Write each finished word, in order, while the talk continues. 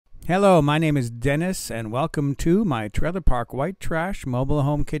Hello, my name is Dennis, and welcome to my trailer park white trash mobile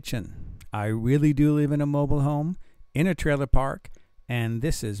home kitchen. I really do live in a mobile home, in a trailer park, and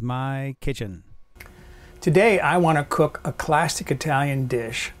this is my kitchen. Today I want to cook a classic Italian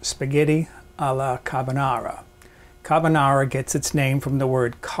dish, spaghetti alla carbonara. Carbonara gets its name from the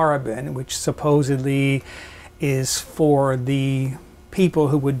word carbon, which supposedly is for the people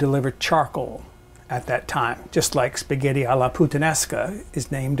who would deliver charcoal at that time, just like spaghetti alla puttanesca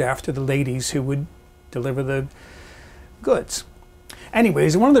is named after the ladies who would deliver the goods.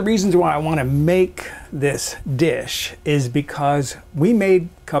 Anyways, one of the reasons why I want to make this dish is because we made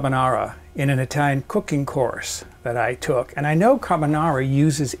carbonara in an Italian cooking course that I took, and I know carbonara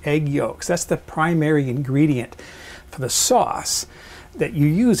uses egg yolks. That's the primary ingredient for the sauce that you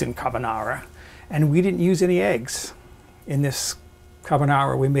use in carbonara, and we didn't use any eggs in this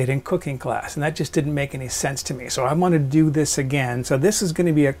carbonara we made in cooking class, and that just didn't make any sense to me. So I want to do this again. So this is going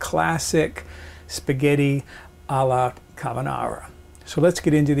to be a classic spaghetti alla carbonara. So let's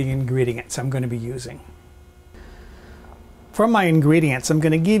get into the ingredients I'm going to be using. For my ingredients, I'm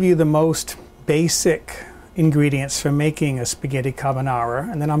going to give you the most basic ingredients for making a spaghetti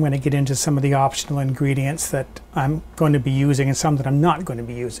carbonara, and then I'm going to get into some of the optional ingredients that I'm going to be using and some that I'm not going to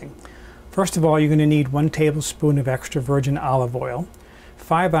be using. First of all, you're going to need 1 tablespoon of extra virgin olive oil,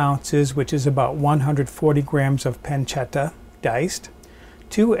 5 ounces, which is about 140 grams of pancetta diced,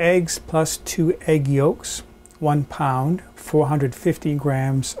 2 eggs plus 2 egg yolks, 1 pound, 450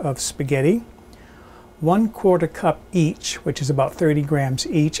 grams of spaghetti, 1/4 cup each, which is about 30 grams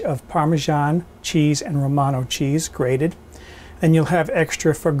each, of Parmesan cheese and Romano cheese grated, and you'll have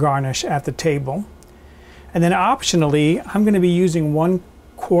extra for garnish at the table. And then optionally, I'm going to be using 1/4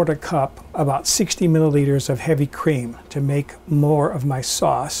 cup, about 60 milliliters of heavy cream to make more of my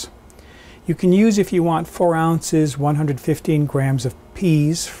sauce. You can use, if you want, 4 ounces, 115 grams of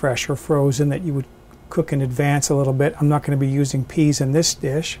peas, fresh or frozen, that you would cook in advance a little bit. I'm not going to be using peas in this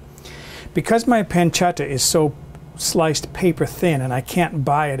dish. Because my pancetta is so sliced paper thin and I can't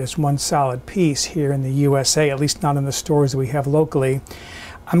buy it as one solid piece here in the USA, at least not in the stores that we have locally,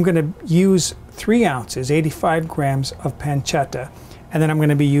 I'm going to use 3 ounces, 85 grams of pancetta. And then I'm going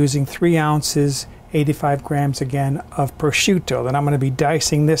to be using 3 ounces, 85 grams again of prosciutto. Then I'm going to be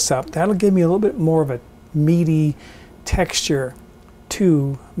dicing this up. That'll give me a little bit more of a meaty texture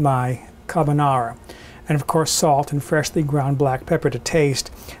to my carbonara. And of course, salt and freshly ground black pepper to taste.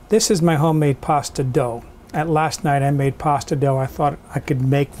 This is my homemade pasta dough. Last night I made pasta dough. I thought I could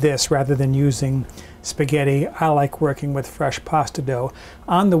make this rather than using spaghetti. I like working with fresh pasta dough.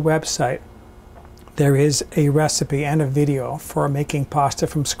 On the website, there is a recipe and a video for making pasta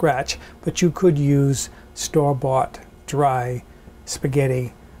from scratch, but you could use store-bought dry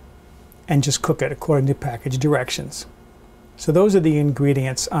spaghetti and just cook it according to package directions. So those are the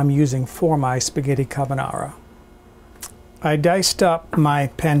ingredients I'm using for my spaghetti carbonara. I diced up my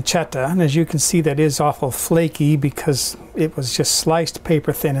pancetta, and as you can see, that is awful flaky because it was just sliced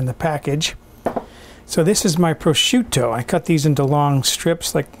paper thin in the package. So this is my prosciutto. I cut these into long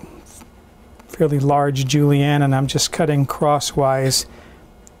strips, like fairly large julienne, and I'm just cutting crosswise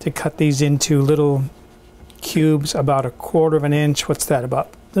to cut these into little cubes about 1/4 of an inch. What's that, about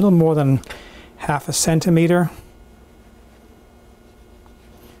a little more than 1/2 centimeter.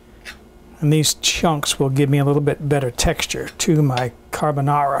 And these chunks will give me a little bit better texture to my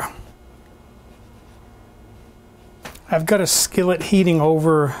carbonara. I've got a skillet heating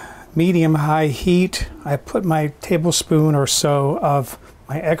over medium-high heat. I put my tablespoon or so of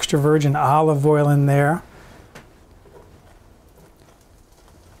my extra virgin olive oil in there.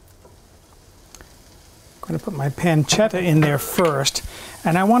 I'm going to put my pancetta in there first,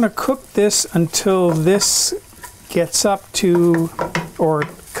 and I want to cook this until this gets up to, or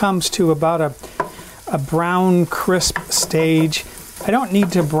comes to, about a brown crisp stage. I don't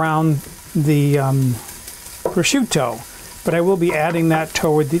need to brown the prosciutto, but I will be adding that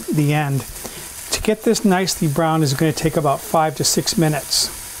toward the end. To get this nicely browned is going to take about 5 to 6 minutes.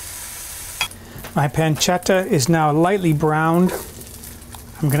 My pancetta is now lightly browned.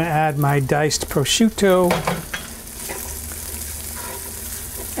 I'm going to add my diced prosciutto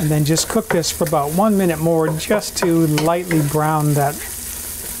and then just cook this for about 1 minute more, just to lightly brown that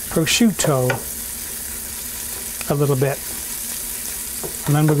prosciutto a little bit.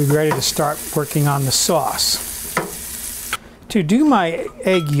 And then we'll be ready to start working on the sauce. To do my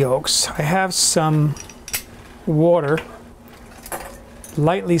egg yolks, I have some water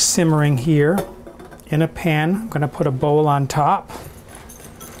lightly simmering here in a pan. I'm going to put a bowl on top.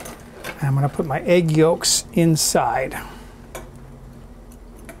 And I'm going to put my egg yolks inside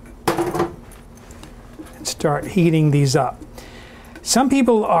and start heating these up. Some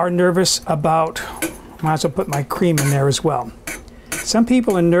people are nervous about, might as well put my cream in there as well. Some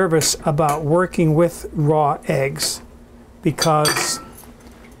people are nervous about working with raw eggs because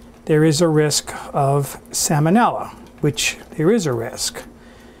there is a risk of salmonella, which there is a risk.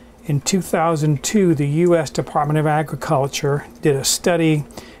 In 2002, the U.S. Department of Agriculture did a study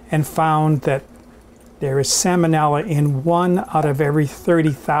and found that there is salmonella in 1 out of every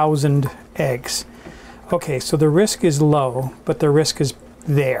 30,000 eggs. Okay, so the risk is low, but the risk is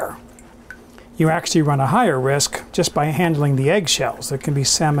there. You actually run a higher risk just by handling the eggshells. There can be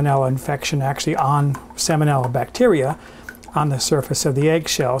salmonella infection actually on salmonella bacteria on the surface of the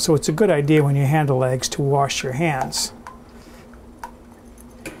eggshell. So it's a good idea when you handle eggs to wash your hands.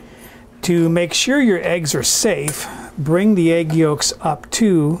 To make sure your eggs are safe, bring the egg yolks up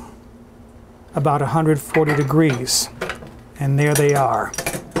to about 140 degrees. And there they are.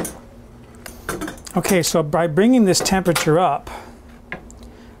 Okay, so by bringing this temperature up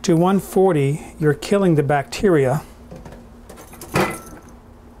to 140, you're killing the bacteria.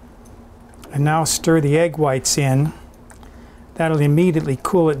 And now stir the egg whites in. That'll immediately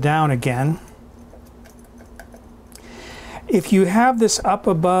cool it down again. If you have this up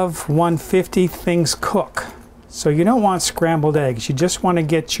above 150, things cook. So you don't want scrambled eggs. You just want to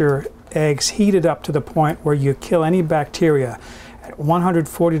get your eggs heated up to the point where you kill any bacteria. At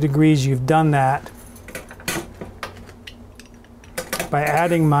 140 degrees, you've done that. By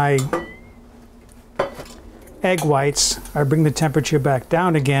adding my egg whites, I bring the temperature back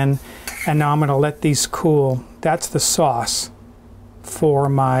down again, and now I'm going to let these cool. That's the sauce for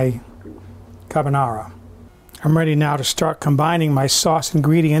my carbonara. I'm ready now to start combining my sauce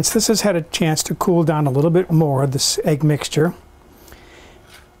ingredients. This has had a chance to cool down a little bit more, this egg mixture.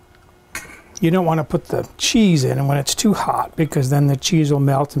 You don't want to put the cheese in when it's too hot, because then the cheese will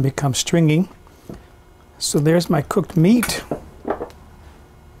melt and become stringy. So there's my cooked meat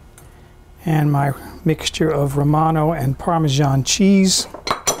and my mixture of Romano and Parmesan cheese.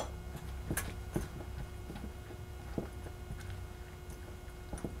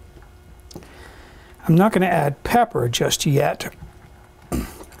 I'm not going to add pepper just yet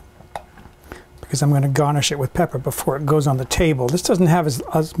because I'm going to garnish it with pepper before it goes on the table. This doesn't have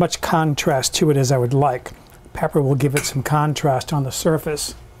as much contrast to it as I would like. Pepper will give it some contrast on the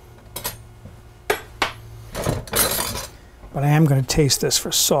surface. But I am going to taste this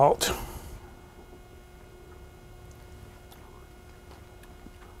for salt.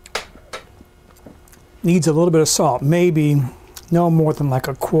 Needs a little bit of salt, maybe no more than like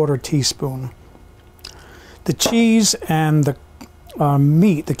a 1/4 teaspoon. The cheese and the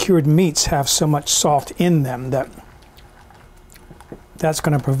meat, the cured meats, have so much salt in them that that's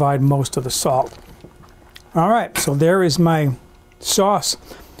going to provide most of the salt. All right, so there is my sauce.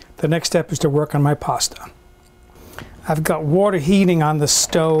 The next step is to work on my pasta. I've got water heating on the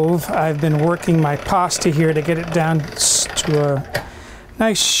stove. I've been working my pasta here to get it down to a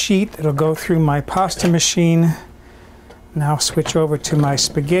nice sheet that'll go through my pasta machine. Now switch over to my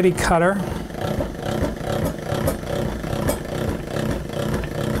spaghetti cutter.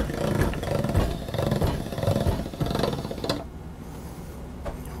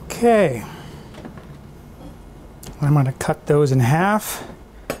 Okay. I'm going to cut those in half.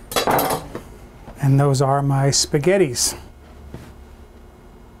 And those are my spaghettis.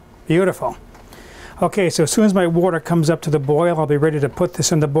 Beautiful. Okay, so as soon as my water comes up to the boil, I'll be ready to put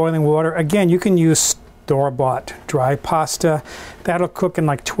this in the boiling water. Again, you can use store-bought dry pasta. That'll cook in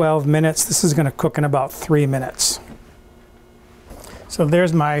like 12 minutes. This is going to cook in about 3 minutes. So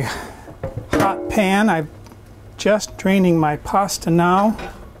there's my hot pan. I'm just draining my pasta now.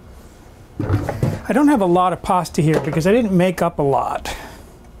 I don't have a lot of pasta here because I didn't make up a lot.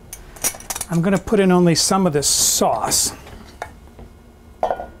 I'm going to put in only some of this sauce.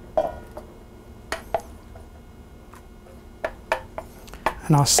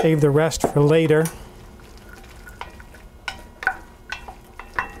 And I'll save the rest for later.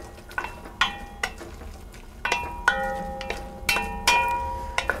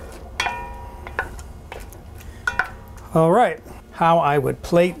 All right, how I would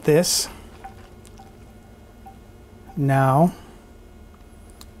plate this now.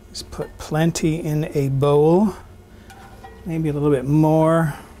 Just put plenty in a bowl, maybe a little bit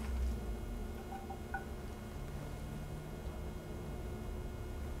more.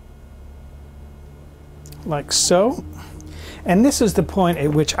 Like so. And this is the point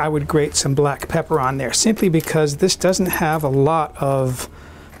at which I would grate some black pepper on there, simply because this doesn't have a lot of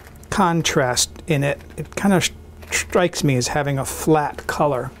contrast in it. It kind of strikes me as having a flat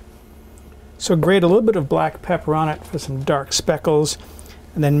color. So grate a little bit of black pepper on it for some dark speckles,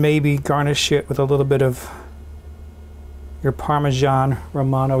 and then maybe garnish it with a little bit of your Parmesan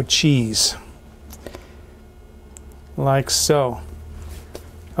Romano cheese. Like so.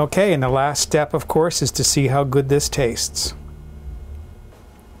 Okay, and the last step, of course, is to see how good this tastes.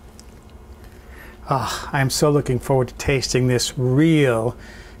 Ah, I'm so looking forward to tasting this real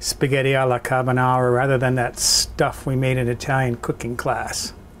spaghetti alla carbonara rather than that stuff we made in Italian cooking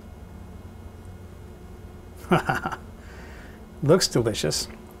class. Looks delicious.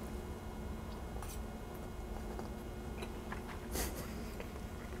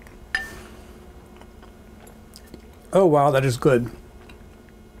 Oh wow, that is good.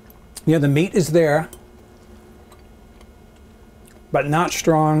 Yeah, the meat is there, but not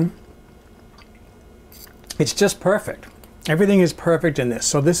strong. It's just perfect. Everything is perfect in this.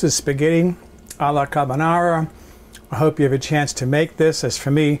 So this is spaghetti alla carbonara. I hope you have a chance to make this. As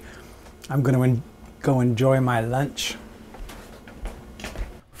for me, I'm going to go enjoy my lunch.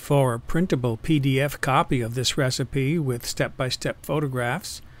 For a printable PDF copy of this recipe with step-by-step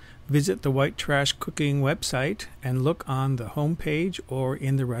photographs, visit the White Trash Cooking website and look on the home page or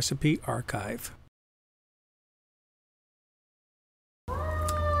in the recipe archive.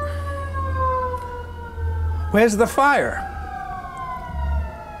 Where's the fire?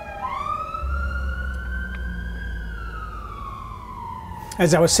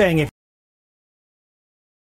 As I was saying,